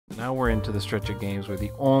Now we're into the stretch of games where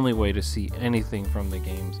the only way to see anything from the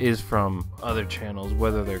games is from other channels,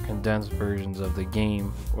 whether they're condensed versions of the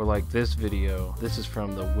game or like this video. This is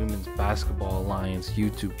from the Women's Basketball Alliance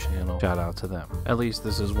YouTube channel. Shout out to them. At least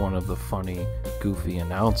this is one of the funny, goofy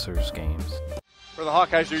announcers games. For the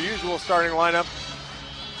Hawkeyes, their usual starting lineup: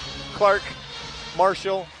 Clark,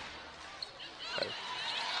 Marshall.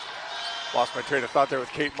 I lost my train of thought there with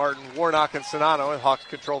Kate Martin, Warnock, and Sonano, and Hawks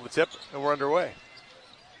control the tip, and we're underway.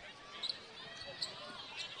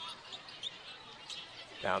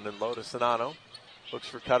 Down and low to Sonano. Looks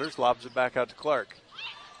for cutters, lobs it back out to Clark.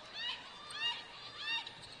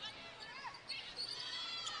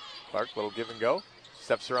 Clark, little give and go.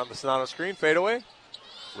 Steps around the Sonano screen, fade away.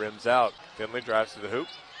 Rims out. Finley drives to the hoop.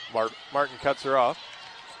 Martin cuts her off.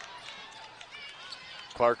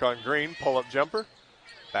 Clark on Green, pull-up jumper.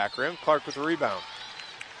 Back rim, Clark with the rebound.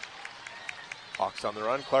 Hawks on the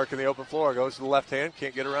run, Clark in the open floor, goes to the left hand,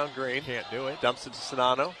 can't get around Green. Can't do it. Dumps it to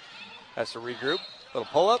Sonano. Has to regroup. Little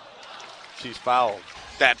pull-up. She's fouled.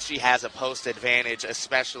 That she has a post advantage,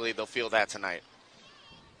 especially they'll feel that tonight.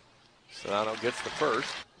 Sonano gets the first,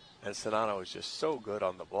 and Sonano is just so good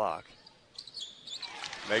on the block.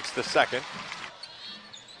 Makes the second.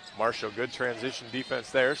 Marshall, good transition defense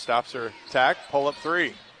there. Stops her attack. Pull-up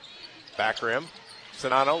three. Back rim.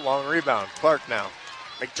 Sonano, long rebound. Clark now.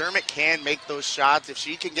 McDermott can make those shots. If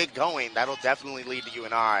she can get going, that'll definitely lead to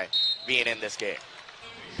UNI being in this game.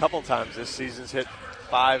 A couple times this season's hit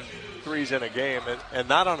 5 threes in a game, and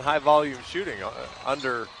not on high-volume shooting.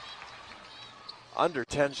 Under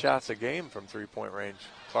 10 shots a game from three-point range.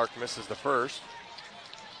 Clark misses the first.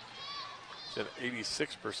 She's an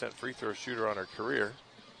 86% free throw shooter on her career.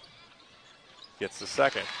 Gets the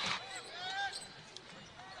second.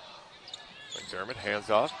 McDermott hands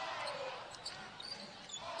off.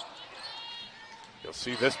 You'll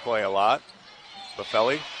see this play a lot.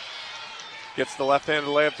 Buffelli gets the left-handed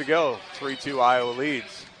layup to go. 3-2 Iowa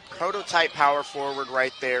leads. Prototype power forward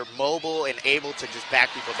right there, mobile and able to just back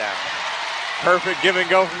people down. Perfect give and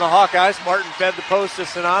go from the Hawkeyes. Martin fed the post to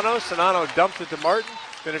Sonano. Sonano dumped it to Martin.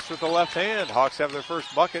 Finished with the left hand. Hawks have their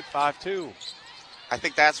first bucket, 5-2. I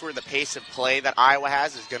think that's where the pace of play that Iowa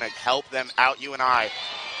has is going to help them out UNI,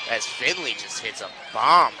 as Finley just hits a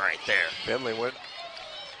bomb right there. Finley went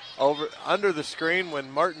under the screen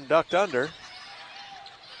when Martin ducked under.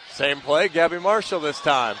 Same play, Gabby Marshall this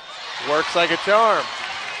time. Works like a charm.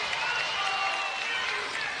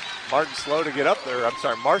 Martin slow to get up there. I'm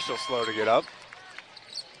sorry, Marshall slow to get up.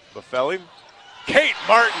 Buffelli. Kate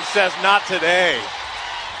Martin says not today.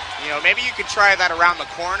 You know, maybe you could try that around the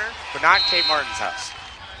corner, but not in Kate Martin's house.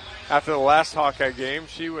 After the last Hawkeye game,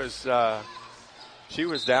 she was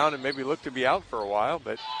down and maybe looked to be out for a while,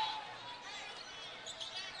 but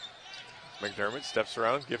McDermott steps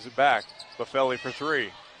around, gives it back. Buffelli for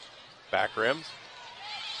three. Back rims.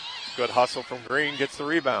 Good hustle from Green, gets the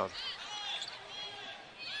rebound.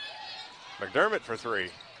 McDermott for three.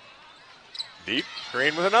 Deep.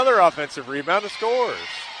 Green with another offensive rebound and scores.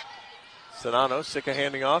 Sonano, sick of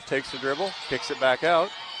handing off, takes the dribble, kicks it back out.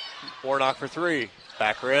 Warnock for three.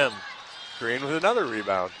 Back rim. Green with another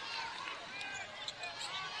rebound.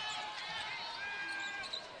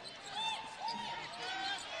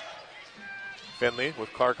 Finley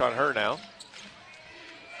with Clark on her now.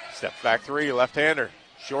 Step back three, left-hander.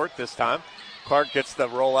 Short this time. Clark gets the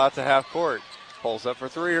roll out to half court. Pulls up for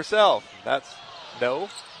three herself. That's no.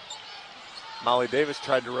 Molly Davis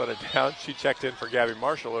tried to run it down. She checked in for Gabby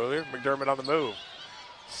Marshall earlier. McDermott on the move.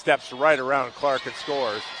 Steps right around Clark and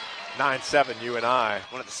scores. 9-7 UNI.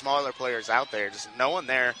 One of the smaller players out there. Just no one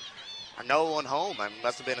there. No one home. I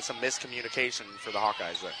must have been some miscommunication for the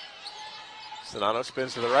Hawkeyes there. Sonano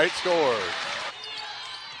spins to the right, scores.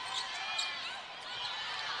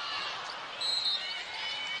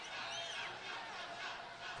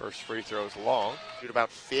 First free throw is long. Shoot about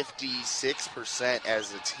 56%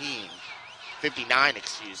 as a team. 59,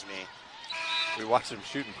 excuse me. We watched them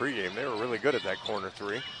shoot in pregame. They were really good at that corner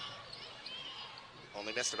three.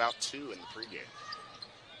 Only missed about 2 in the pregame.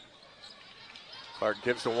 Clark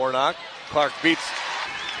gives to Warnock. Clark beats.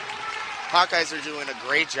 Hawkeyes are doing a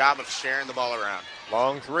great job of sharing the ball around.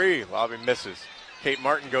 Long three. Lobby misses. Kate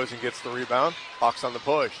Martin goes and gets the rebound. Hawks on the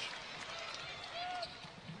push.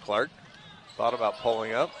 Clark thought about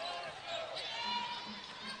pulling up.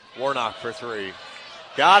 Warnock for three.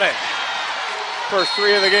 Got it. First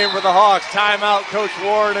three of the game for the Hawks. Timeout, Coach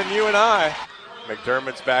Ward and UNI.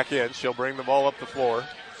 McDermott's back in. She'll bring the ball up the floor.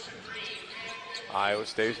 Iowa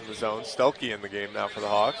stays in the zone. Stelke in the game now for the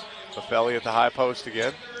Hawks. Buffelli at the high post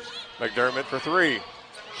again. McDermott for three.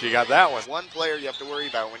 She got that one. One player you have to worry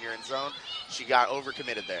about when you're in zone. She got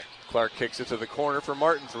overcommitted there. Clark kicks it to the corner for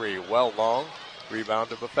Martin three. Well long. Rebound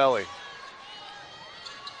to Buffelli.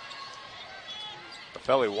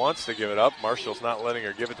 Buffelli wants to give it up. Marshall's not letting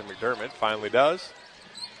her give it to McDermott. Finally does.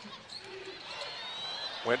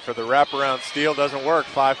 Went for the wraparound steal. Doesn't work.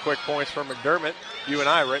 5 quick points from McDermott.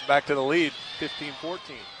 UNI right back to the lead. 15-14.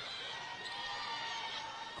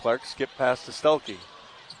 Clark skipped past to Stuelke.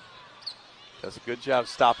 Does a good job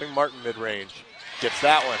stopping Martin mid-range. Gets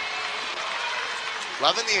that one.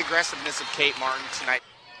 Loving the aggressiveness of Kate Martin tonight.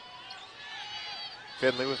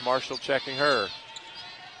 Finley with Marshall checking her.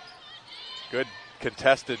 Good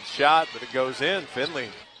contested shot, but it goes in. Finley.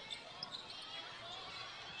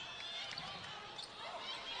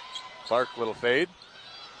 Clark, little fade.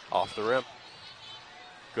 Off the rim.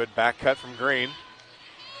 Good back cut from Green.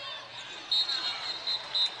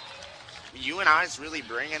 UNI is really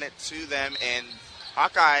bringing it to them, and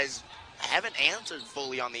Hawkeyes haven't answered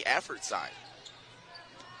fully on the effort side.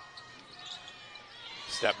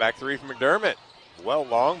 Step back three from McDermott. Well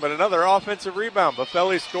long, but another offensive rebound.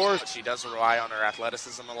 Buffelli scores. She does rely on her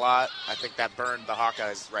athleticism a lot. I think that burned the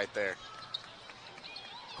Hawkeyes right there.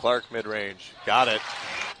 Clark mid-range. Got it.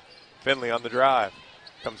 Finley on the drive.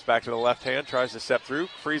 Comes back to the left hand, tries to step through,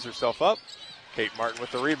 frees herself up. Kate Martin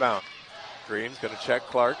with the rebound. Green's going to check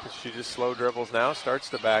Clark. She just slow dribbles now, starts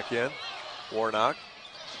to back in. Warnock.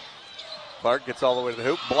 Clark gets all the way to the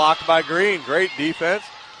hoop. Blocked by Green. Great defense.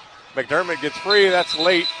 McDermott gets free. That's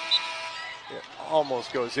late. It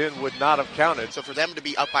almost goes in. Would not have counted. So for them to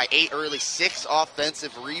be up by 8 early, 6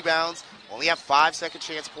 offensive rebounds, only have 5 second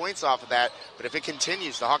chance points off of that. But if it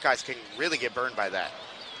continues, the Hawkeyes can really get burned by that.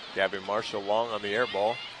 Gabby Marshall long on the air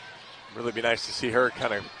ball. Really be nice to see her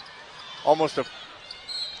kind of almost a...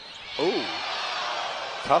 Ooh.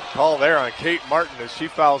 Tough call there on Kate Martin as she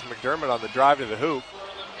fouls McDermott on the drive to the hoop.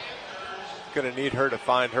 Going to need her to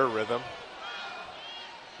find her rhythm.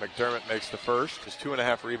 McDermott makes the first. Just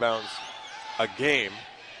 2.5 rebounds a game.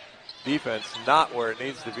 Defense not where it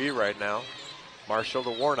needs to be right now. Marshall to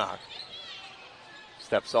Warnock.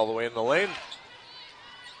 Steps all the way in the lane.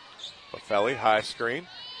 Buffelli, high screen.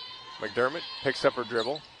 McDermott picks up her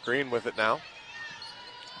dribble. Green with it now.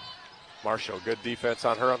 Marshall, good defense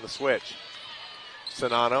on her on the switch.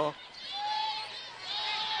 Sonano.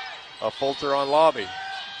 A Fulter on Lobby.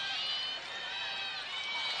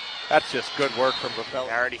 That's just good work from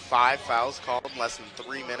Buffelli. Already 5 fouls called in less than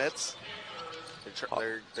 3 minutes.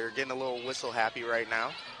 They're getting a little whistle happy right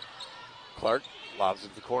now. Clark lobs it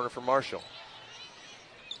to the corner for Marshall.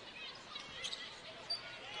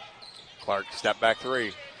 Clark, step back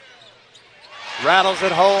three. Rattles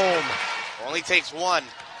it home. Only takes 1.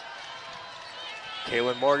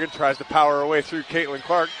 Caitlin Morgan tries to power her way through Caitlin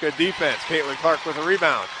Clark. Good defense. Caitlin Clark with a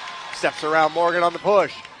rebound. Steps around Morgan on the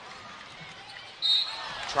push.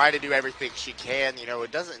 Try to do everything she can. You know,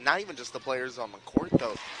 it doesn't, not even just the players on the court,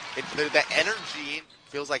 though. The energy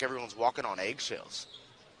feels like everyone's walking on eggshells.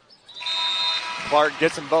 Clark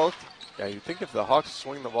gets them both. Yeah, you'd think if the Hawks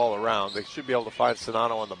swing the ball around, they should be able to find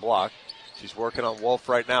Sonano on the block. She's working on Wolf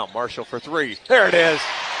right now. Marshall for 3. There it is.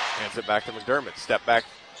 Hands it back to McDermott. Step back.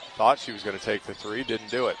 Thought she was going to take the 3. Didn't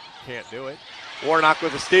do it. Can't do it. Warnock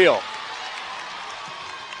with a steal.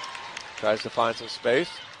 Tries to find some space.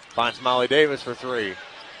 Finds Molly Davis for 3.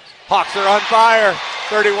 Hawks are on fire.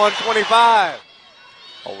 31-25.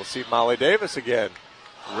 Oh, we'll see Molly Davis again.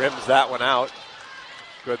 Rims that one out.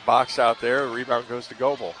 Good box out there. Rebound goes to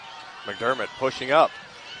Goebel. McDermott pushing up.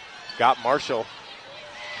 Got Marshall.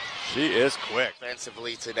 She is quick.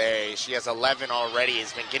 Offensively today, she has 11 already.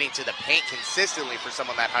 Has been getting to the paint consistently for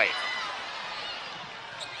someone that height.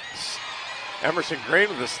 Emerson Green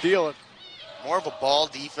with a steal. More of a ball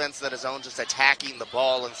defense than his own, just attacking the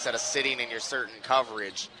ball instead of sitting in your certain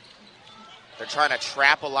coverage. They're trying to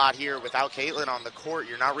trap a lot here. Without Caitlin on the court,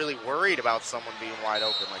 you're not really worried about someone being wide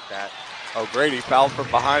open like that. O'Grady fouled from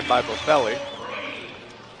behind by Buffelli.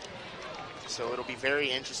 So it'll be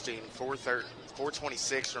very interesting.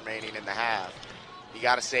 4:26 remaining in the half. You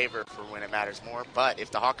got to save her for when it matters more. But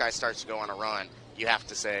if the Hawkeye starts to go on a run, you have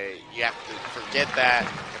to forget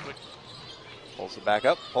that. Pulls it back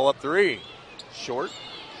up. Pull up 3. Short.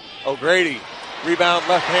 O'Grady. Rebound,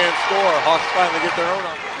 left hand score. Hawks finally get their own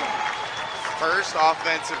on. First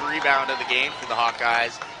offensive rebound of the game for the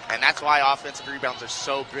Hawkeyes, and that's why offensive rebounds are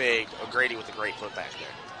so big. O'Grady with a great putback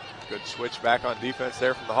there. Good switch back on defense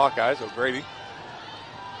there from the Hawkeyes. O'Grady.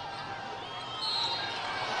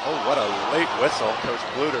 Oh, what a late whistle. Coach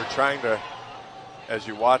Bluter trying to, as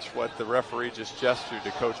you watch what the referee just gestured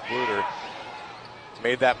to Coach Bluter,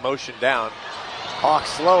 made that motion down.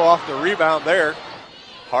 Hawks slow off the rebound there.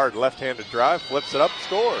 Hard left-handed drive, flips it up,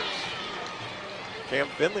 scores. Cam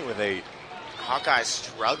Finley with 8. Hawkeyes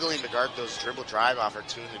struggling to guard those dribble drive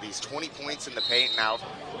opportunities. 20 points in the paint now.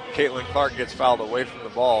 Caitlin Clark gets fouled away from the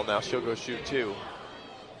ball. Now she'll go shoot 2.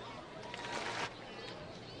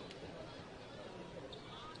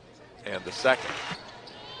 And the second.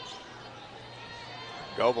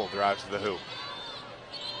 Goebel drives to the hoop.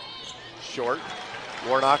 Short.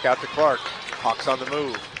 Warnock out to Clark. Hawks on the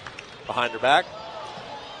move. Behind her back.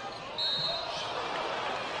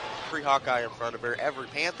 Every Hawkeye in front of her, every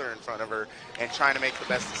Panther in front of her, and trying to make the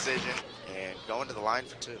best decision and going to the line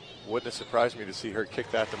for 2. Wouldn't it surprise me to see her kick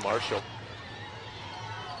that to Marshall.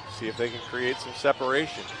 See if they can create some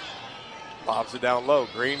separation. Bobs it down low.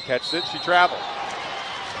 Green catches it. She traveled.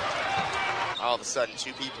 All of a sudden,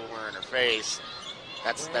 2 people were in her face.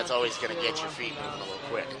 That's always going to get your feet moving a little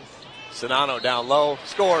quick. Sinano down low.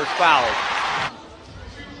 Scores. Fouled.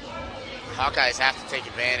 Hawkeyes have to take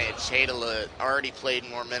advantage. Hadela already played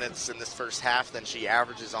more minutes in this first half than she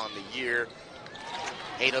averages on the year.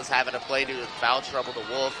 Hadela's having to play to foul trouble to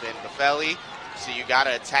Wolf and Buffelli, so you got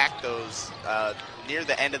to attack those near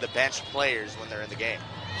the end of the bench players when they're in the game.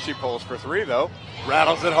 She pulls for 3 though.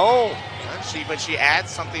 Rattles it home. But she adds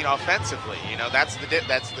something offensively. You know, that's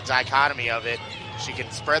the dichotomy of it. She can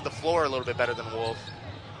spread the floor a little bit better than Wolf,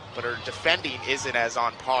 but her defending isn't as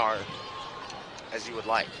on par as you would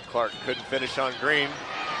like. Clark couldn't finish on Green.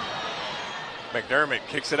 McDermott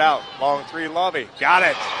kicks it out. Long 3 lobby. Got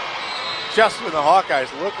it. Just when the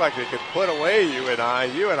Hawkeyes look like they could put away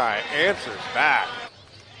UNI answers back.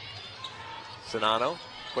 Sinano,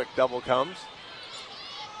 quick double comes.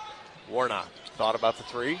 Warnock thought about the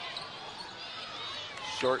 3.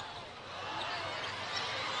 Short.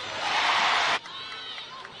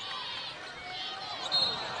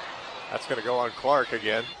 That's going to go on Clark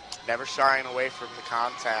again. Never shying away from the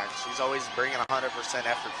contact. She's always bringing 100%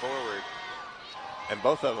 effort forward. And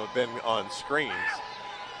both of them have been on screens.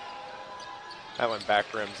 That one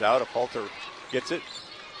back rims out. If Halter gets it,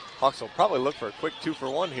 Hawks will probably look for a quick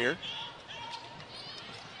 2-for-1 here.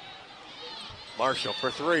 Marshall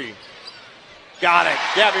for 3. Got it.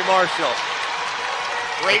 Gabby Marshall.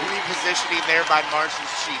 Great repositioning there by Marshall.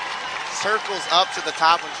 She circles up to the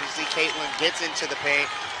top when she sees Caitlin gets into the paint.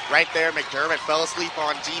 Right there, McDermott fell asleep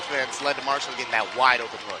on defense, led to Marshall getting that wide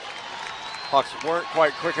open look. Hawks weren't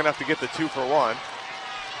quite quick enough to get the 2-for-1.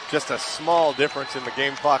 Just a small difference in the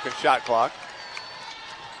game clock and shot clock.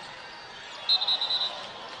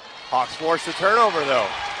 Hawks force a turnover though.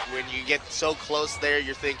 When you get so close there,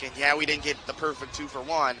 you're thinking, yeah, we didn't get the perfect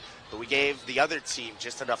 2-for-1, but we gave the other team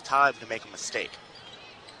just enough time to make a mistake.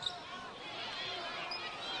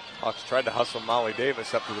 Hawks tried to hustle Molly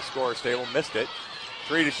Davis up to the scorer's table, missed it.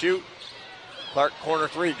 3 to shoot. Clark corner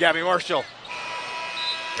 3. Gabby Marshall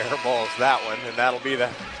airballs that one, and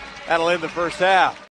that'll end the first half.